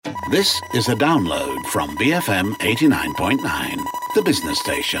This is a download from BFM 89.9, the business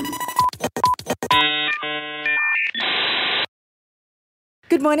station.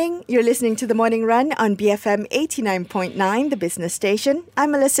 Good morning. You're listening to The Morning Run on BFM 89.9, the business station.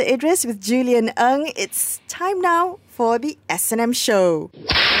 I'm Melissa Idris with Julian Ng. It's time now for the S&M Show.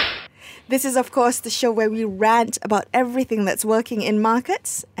 This is, of course, the show where we rant about everything that's working in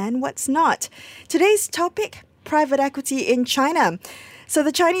markets and what's not. Today's topic, private equity in China. So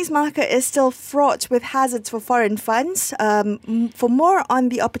the Chinese market is still fraught with hazards for foreign funds. For more on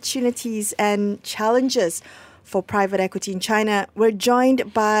the opportunities and challenges for private equity in China, we're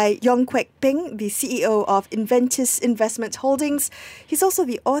joined by Yong Kwek Ping, the CEO of Inventus Investment Holdings. He's also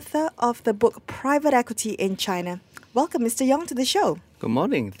the author of the book Private Equity in China. Welcome, Mr. Yong, to the show. Good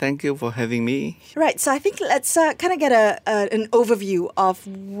morning. Thank you for having me. Right. So I think let's kind of get an overview of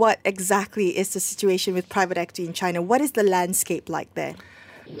what exactly is the situation with private equity in China. What is the landscape like there?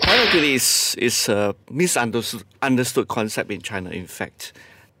 Private equity is a misunderstood concept in China, in fact.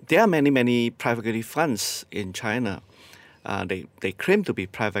 There are many private equity funds in China. They claim to be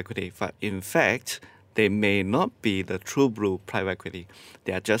private equity, but in fact, they may not be the true blue private equity.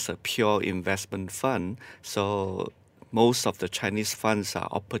 They are just a pure investment fund. So most of the Chinese funds are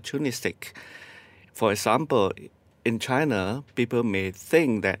opportunistic. For example, in China, people may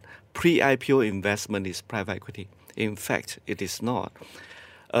think that pre-IPO investment is private equity. In fact, it is not.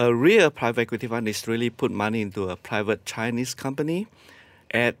 A real private equity fund is really put money into a private Chinese company,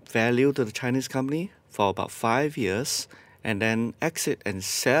 add value to the Chinese company for about 5 years, and then exit and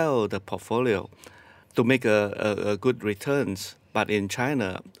sell the portfolio to make a good returns. But in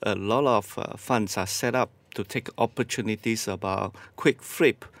China, a lot of funds are set up to take opportunities about quick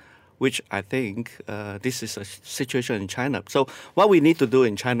flip, which I think this is a situation in China. So what we need to do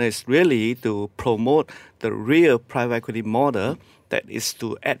in China is really to promote the real private equity model that is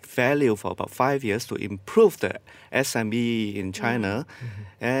to add value for about 5 years to improve the SME in China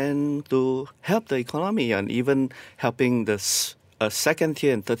and to help the economy and even helping the second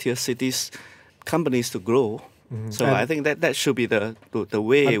tier and third tier cities companies to grow. So I think that should be the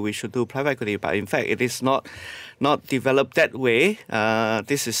way we should do private equity. But in fact, it is not developed that way.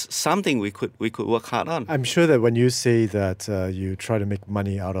 This is something we could work hard on. I'm sure that when you say that you try to make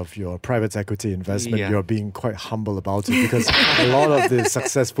money out of your private equity investment, you're being quite humble about it because a lot of the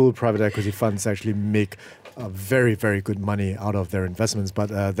successful private equity funds actually make very, very good money out of their investments. But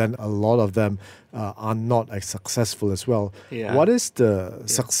then a lot of them are not as successful as well. Yeah. What is the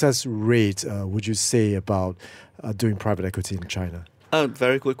success rate, would you say, about doing private equity in China?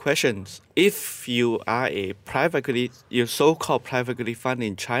 Very good questions. If you are a private equity, your so-called private equity fund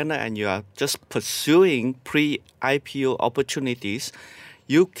in China, and you are just pursuing pre-IPO opportunities,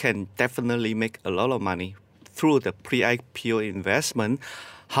 you can definitely make a lot of money through the pre-IPO investment.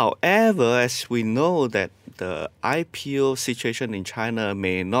 However, as we know that the IPO situation in China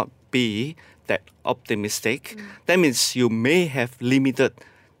may not be that optimistic, that means you may have limited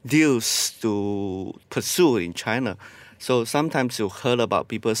deals to pursue in China. So sometimes you heard about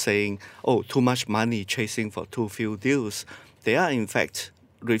people saying, too much money chasing for too few deals. They are in fact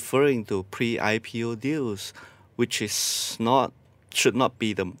referring to pre-IPO deals, which should not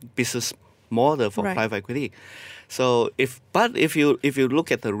be the business model for private equity. So if you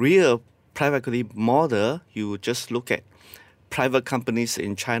look at the real private equity model, you just look at private companies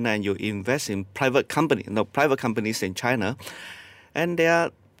in China and you invest in private companies in China, and there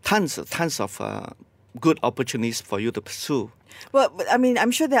are tons of good opportunities for you to pursue. Well, I mean,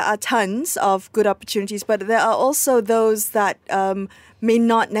 I'm sure there are tons of good opportunities, but there are also those that may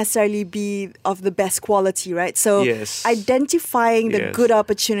not necessarily be of the best quality, right? So identifying the good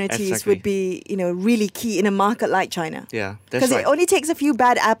opportunities would be, really key in a market like China. Yeah, because it only takes a few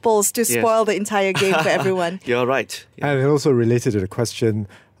bad apples to spoil the entire game for everyone. You're right. Yeah. And it also related to the question,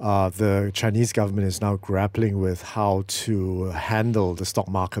 the Chinese government is now grappling with how to handle the stock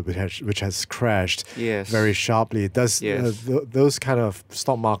market, which has crashed very sharply. Does those kind of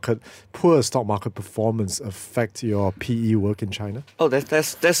poor stock market performance affect your PE work in China? Oh,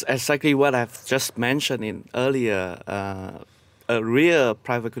 that's exactly what I've just mentioned in earlier. A real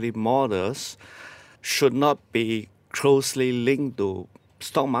private equity models should not be closely linked to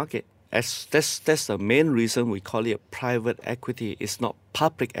stock market. As that's the main reason we call it private equity. It's not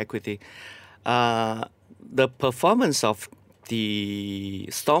public equity. The performance of the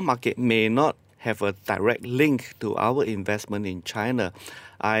stock market may not have a direct link to our investment in China.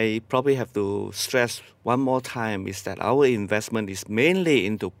 I probably have to stress one more time is that our investment is mainly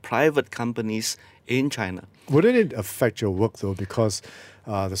into private companies in China. Wouldn't it affect your work though? Because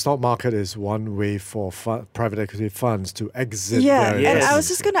the stock market is one way for private equity funds to exit. Yeah, their and I Yes. was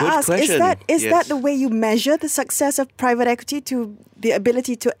just going to Good ask, question. is Yes. that the way you measure the success of private equity, to the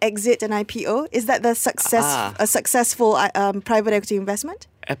ability to exit an IPO? Is that the a successful private equity investment?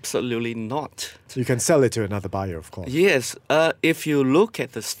 Absolutely not. So you can sell it to another buyer, of course. Yes, if you look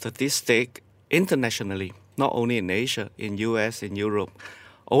at the statistic internationally, not only in Asia, in US, in Europe,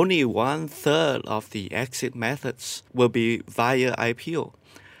 only 1/3 of the exit methods will be via IPO.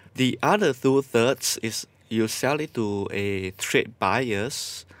 The other 2/3 is you sell it to a trade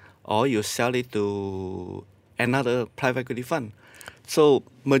buyers or you sell it to another private equity fund. So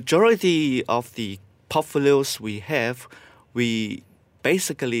majority of the portfolios we have, we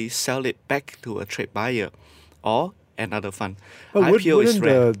basically sell it back to a trade buyer or another fund. But IPO is wouldn't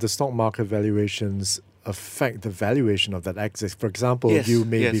rare. the stock market valuations affect the valuation of that exit? For example, Yes, you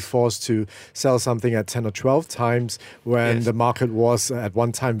may be yes. forced to sell something at 10 or 12 times when Yes. the market was at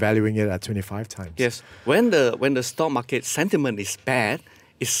one time valuing it at 25 times. Yes, when the stock market sentiment is bad,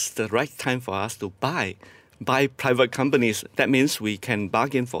 it's the right time for us to buy private companies. That means we can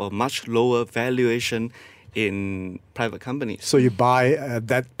bargain for a much lower valuation in private companies. So you buy at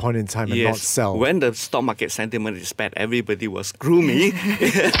that point in time and not sell. When the stock market sentiment is bad, everybody was gloomy.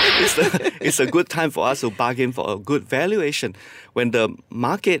 it's a good time for us to bargain for a good valuation. When the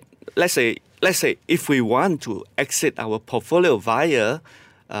market, let's say, if we want to exit our portfolio via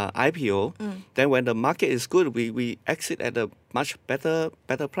IPO, then when the market is good, we exit at a much better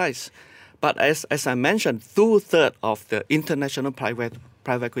price. But as I mentioned, 2/3 of the international private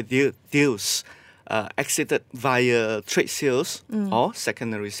equity deals exited via trade sales or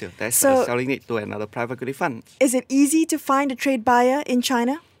secondary sale. That's So- selling it to another private equity fund. Is it easy to find a trade buyer in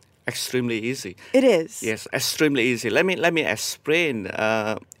China? Extremely easy. It is. Yes, extremely easy. Let me explain.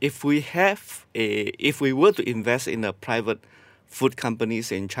 If we were to invest in a private food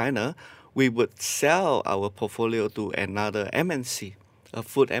companies in China, we would sell our portfolio to another MNC, a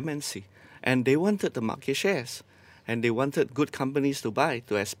food MNC, and they wanted the market shares. And they wanted good companies to buy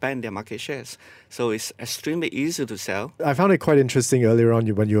to expand their market shares. So it's extremely easy to sell. I found it quite interesting earlier on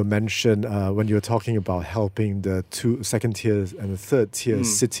when you mentioned, when you were talking about helping the second tier and the third tier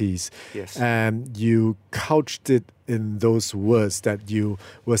cities. Yes. And you couched it in those words that you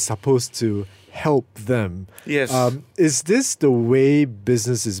were supposed to help them. Yes. Is this the way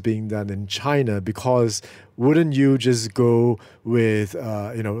business is being done in China? Because wouldn't you just go with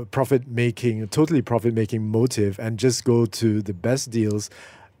totally profit making motive and just go to the best deals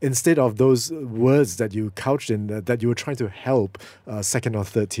instead of those words that you couched in that you were trying to help second or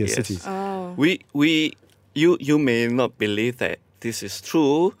third tier Yes. cities? Oh. You may not believe that this is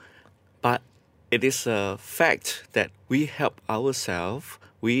true, but it is a fact that we help ourselves.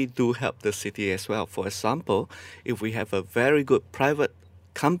 We do help the city as well. For example, if we have a very good private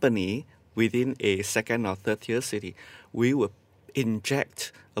company within a second or third tier city, we will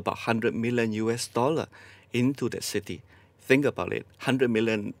inject about $100 million into the city. Think about it, $100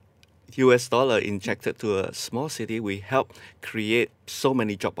 million injected to a small city. We help create so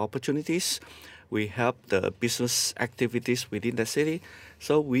many job opportunities. We help the business activities within the city.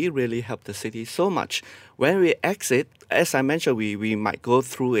 So we really help the city so much. When we exit, as I mentioned, we might go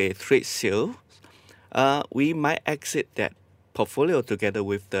through a trade sale. We might exit that portfolio together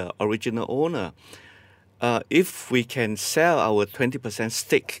with the original owner. If we can sell our 20%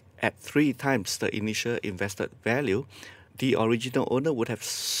 stake at 3 times the initial invested value, the original owner would have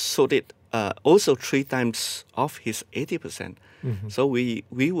sold it also 3 times of his 80%. So we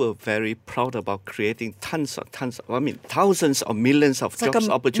were very proud about creating thousands of millions of It's like jobs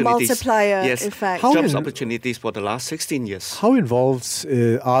a opportunities. multiplier Yes, effect. jobs opportunities for the last 16 years. How involved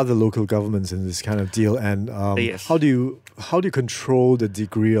are the local governments in this kind of deal, and Yes. how do you control the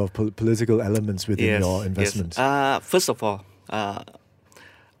degree of political elements within your investments? Yes. First of all,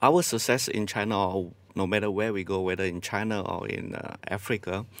 our success in China, or no matter where we go, whether in China or in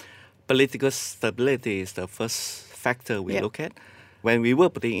Africa, political stability is the first factor we look at. When we were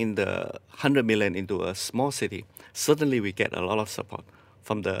putting in the 100 million into a small city, certainly we get a lot of support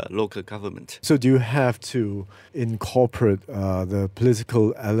from the local government. So do you have to incorporate the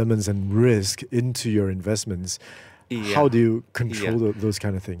political elements and risk into your investments? Yeah. How do you control those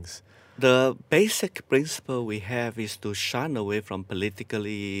kind of things? The basic principle we have is to shun away from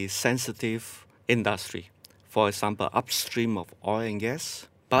politically sensitive industry. For example, upstream of oil and gas.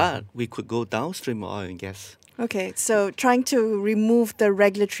 But we could go downstream of oil and gas. Okay, so trying to remove the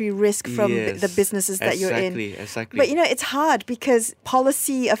regulatory risk from the businesses that you're in. Exactly. But it's hard because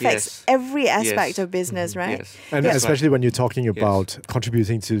policy affects every aspect of business, right? Yes. And especially when you're talking about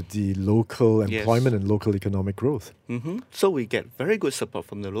contributing to the local employment and local economic growth. So we get very good support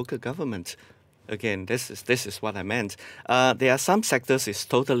from the local government. Again, this is what I meant. There are some sectors is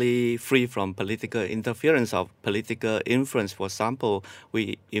totally free from political interference or political influence. For example,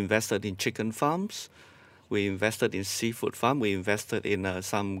 we invested in chicken farms. We invested in seafood farm. We invested in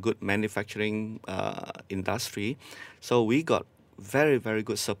some good manufacturing industry. So we got very, very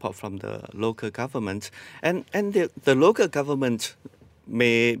good support from the local government. And the local government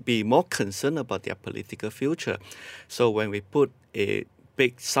may be more concerned about their political future. So when we put a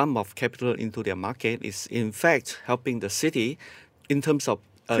big sum of capital into their market, is in fact helping the city in terms of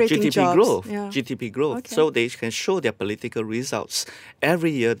GDP growth. GDP growth. Okay. So they can show their political results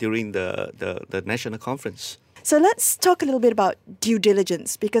every year during the national conference. So let's talk a little bit about due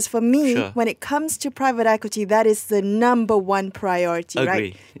diligence, because for me, Sure. when it comes to private equity, that is the number one priority, right?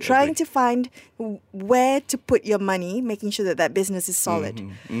 Agree. Trying to find where to put your money, making sure that business is solid.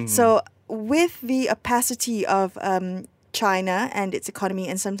 So with the opacity of China and its economy,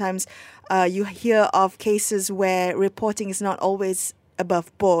 and sometimes you hear of cases where reporting is not always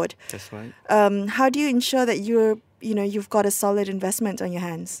above board. That's right. How do you ensure that you've got a solid investment on your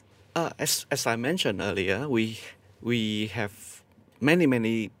hands? As I mentioned earlier, we have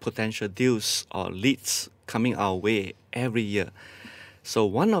many potential deals or leads coming our way every year. So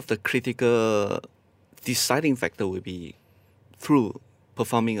one of the critical deciding factor will be through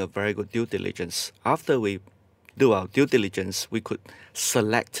performing a very good due diligence. After we do our due diligence, we could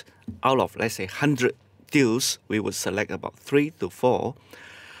select out of, let's say, 100 deals, we would select about 3 to 4.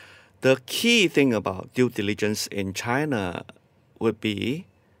 The key thing about due diligence in China would be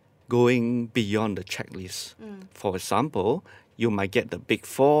going beyond the checklist. For example, you might get the Big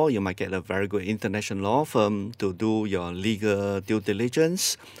Four, you might get a very good international law firm to do your legal due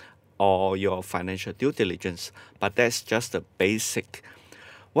diligence or your financial due diligence, but that's just the basic.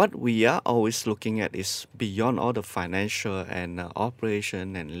 What we are always looking at is beyond all the financial and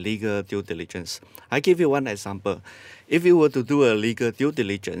operation and legal due diligence. I give you one example. If you were to do a legal due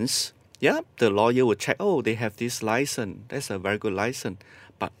diligence, the lawyer would check, they have this license. That's a very good license.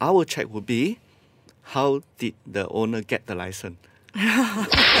 But our check would be, how did the owner get the license?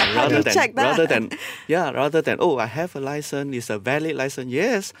 rather than, I have a license, it's a valid license.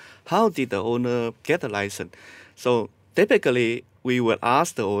 Yes, how did the owner get the license? So typically, we will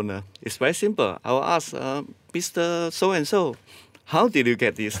ask the owner. It's very simple. I will ask, Mr. So-and-so, how did you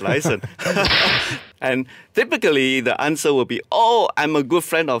get this license? And typically, the answer will be, I'm a good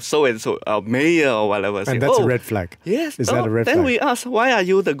friend of so-and-so, mayor or whatever. And that's a red flag. Yes. Is that a red flag? Then we ask, why are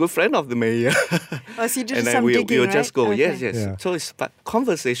you the good friend of the mayor? So you do and some then we'll digging, just go, right? yes. Yeah. So it's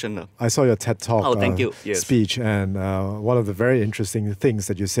conversational. I saw your TED Talk thank you. Yes. speech, and one of the very interesting things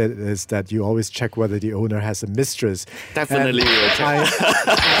that you said is that you always check whether the owner has a mistress. Definitely.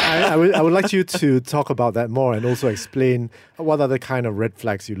 I would like you to talk about that more and also explain what are the kind of red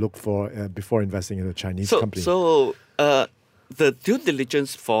flags you look for before investing in a Chinese company. So the due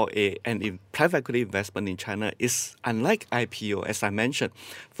diligence for an private equity investment in China is unlike IPO, as I mentioned.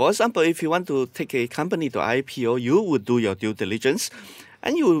 For example, if you want to take a company to IPO, you would do your due diligence.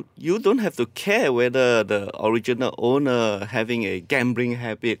 And you don't have to care whether the original owner having a gambling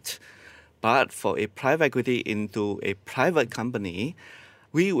habit. But for a private equity into a private company,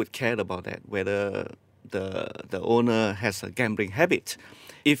 we would care about that, whether the owner has a gambling habit.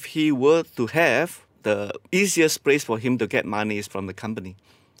 If he were to have, the easiest place for him to get money is from the company.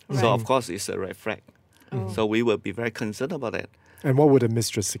 Right. So, of course, it's a red flag. So we will be very concerned about that. And what would a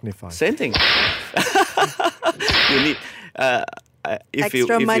mistress signify? Same thing. You need...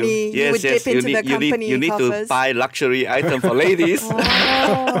 extra money, you would dip into the company you need coffers. To buy luxury item for ladies.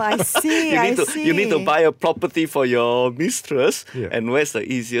 I see, You need to buy a property for your mistress. Yeah. And where's the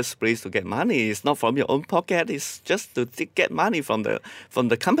easiest place to get money? It's not from your own pocket. It's just to get money from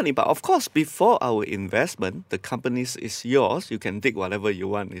the company. But of course, before our investment, the company is yours. You can dig whatever you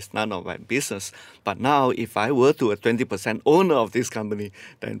want. It's none of my business. But now, if I were to a 20% owner of this company,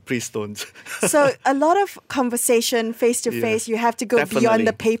 then please don't. So a lot of conversation face to face. You have to go beyond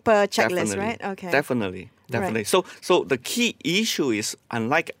the paper checklist, right? Okay. Definitely. Right. So the key issue is,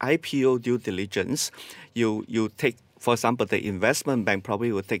 unlike IPO due diligence, you take For example, the investment bank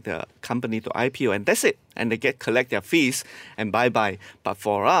probably will take the company to IPO and that's it. And they collect their fees and bye-bye. But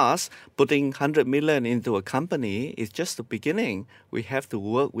for us, putting 100 million into a company is just the beginning. We have to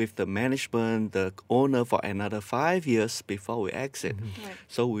work with the management, the owner for another 5 years before we exit. Right.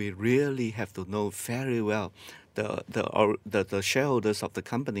 So we really have to know very well the shareholders of the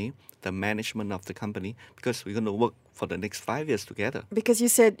company, the management of the company, because we're going to work for the next 5 years together. Because you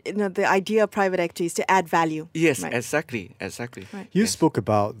said the idea of private equity is to add value. Yes, right? exactly. Right. You Yes. spoke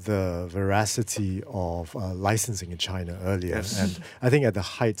about the veracity of licensing in China earlier, Yes. and I think at the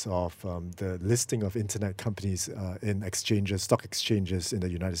height of the listing of internet companies in exchanges, stock exchanges in the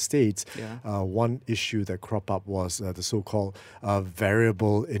United States, Yeah. one issue that cropped up was the so-called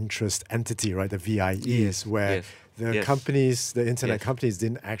variable interest entity, right? The VIEs, Yes, where yes. the Yes. companies, the internet Yes. companies,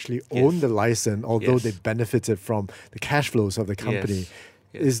 didn't actually own Yes. the license, although Yes. they benefited from the cash flows of the company. Yes.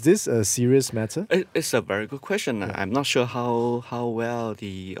 Yes. Is this a serious matter? It's a very good question. I'm not sure how well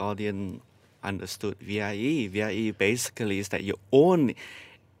the audience understood VIE. VIE basically is that you own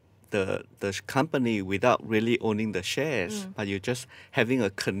the company without really owning the shares, but you're just having a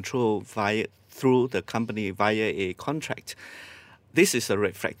control through the company via a contract. This is a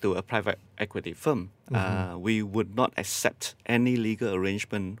red flag to a private equity firm. We would not accept any legal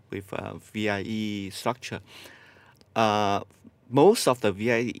arrangement with VIE structure. Most of the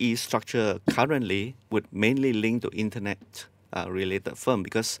VIE structure currently would mainly link to internet related firm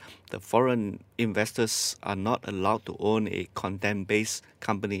because the foreign investors are not allowed to own a content-based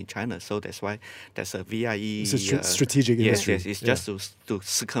company in China. So that's why there's a VIE. It's a strategic industry. Yes, it's just to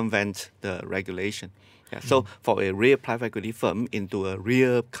circumvent the regulation. Yeah. So for a real private equity firm into a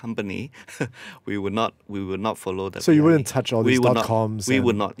real company, we would not follow the. So you VIE. wouldn't touch all We these would not. .coms We and-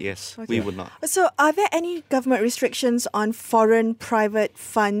 would not. Yes, we would not. So, are there any government restrictions on foreign private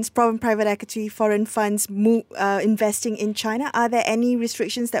funds, private equity, foreign funds investing in China? Are there any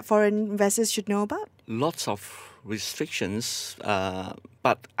restrictions that foreign investors should know about? Lots of restrictions,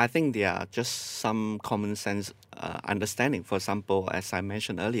 but I think there are just some common sense understanding. For example, as I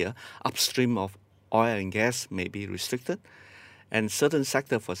mentioned earlier, upstream of oil and gas may be restricted. And certain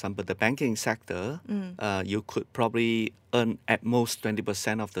sector, for example, the banking sector, you could probably earn at most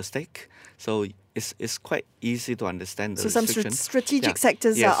 20% of the stake. So it's quite easy to understand the So some restriction. strategic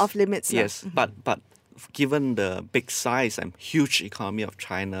sectors are off limits now. Yes, but given the big size and huge economy of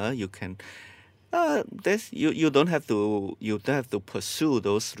China, you can you don't have to pursue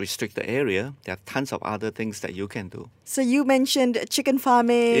those restricted area. There are tons of other things that you can do. So you mentioned chicken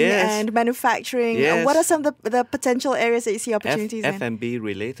farming Yes. and manufacturing. Yes. What are some of the potential areas that you see opportunities in? F&B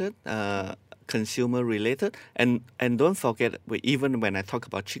related, consumer related, and don't forget, even when I talk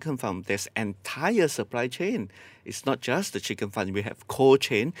about chicken farm, there's entire supply chain. It's not just the chicken farm. We have cold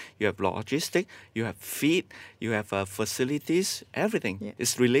chain, you have logistic, you have feed, you have facilities, everything. Yeah.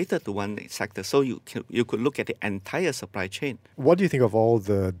 It's related to one sector. So you could look at the entire supply chain. What do you think of all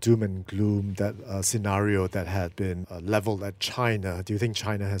the doom and gloom that scenario that had been leveled at China? Do you think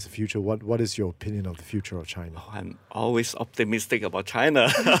China has a future? What is your opinion of the future of China? I'm always optimistic about China.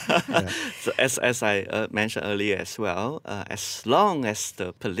 So as I mentioned earlier as well, as long as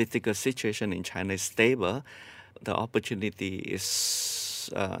the political situation in China is stable, the opportunity is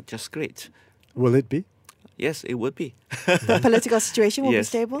just great. Will it be? Yes, it would be. The political situation will be Yes,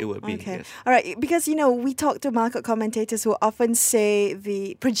 stable? it would be, Okay. yes. All right, because, we talk to market commentators who often say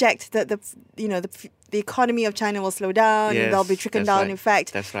project that the economy of China will slow down and Yes, there'll be trickle that's down right.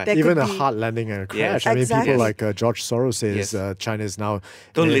 effect. That's right. There Even could a be- hard landing and a crash. Yes. I mean, Exactly. people like George Soros says Yes. China is now...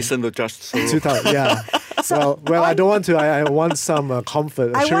 Don't in listen to George Soros. 2000, yeah. well, I don't want to. I want some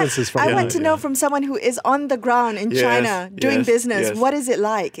comfort assurances from I you. want to know from someone who is on the ground in Yes, China doing yes, business, yes. what is it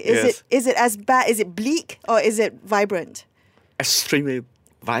like? Yes. Is it as bad? Is it bleak or is it vibrant? Extremely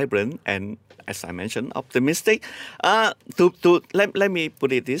vibrant and, as I mentioned, optimistic. Let me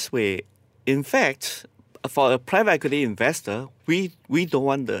put it this way. In fact, for a private equity investor, we don't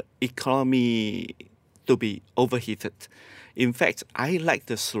want the economy to be overheated. In fact, I like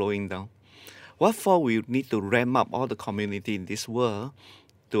the slowing down. What for we need to ramp up all the community in this world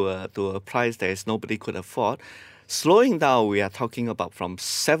to a price that nobody could afford? Slowing down, we are talking about from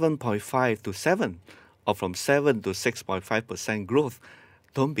 7.5 to 7, or from 7 to 6.5% growth.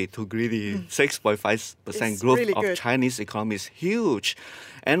 Don't be too greedy. 6.5% It's growth really of good. Chinese economy is huge.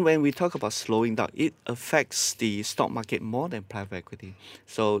 And when we talk about slowing down, it affects the stock market more than private equity.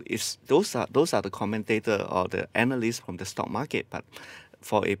 So those are the commentator or the analysts from the stock market. But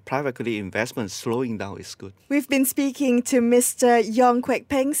for a private equity investment, slowing down is good. We've been speaking to Mr. Yong Kwek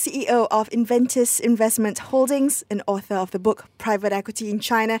Peng, CEO of Inventus Investment Holdings and author of the book Private Equity in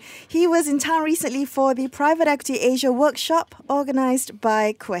China. He was in town recently for the Private Equity Asia workshop organised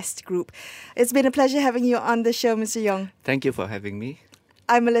by Quest Group. It's been a pleasure having you on the show, Mr. Yong. Thank you for having me.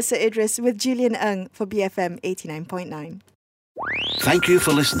 I'm Melissa Idris with Julian Ng for BFM 89.9. Thank you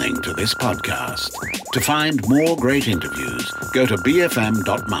for listening to this podcast. To find more great interviews, go to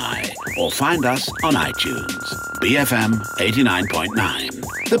bfm.my or find us on iTunes. BFM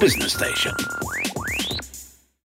 89.9, the business station.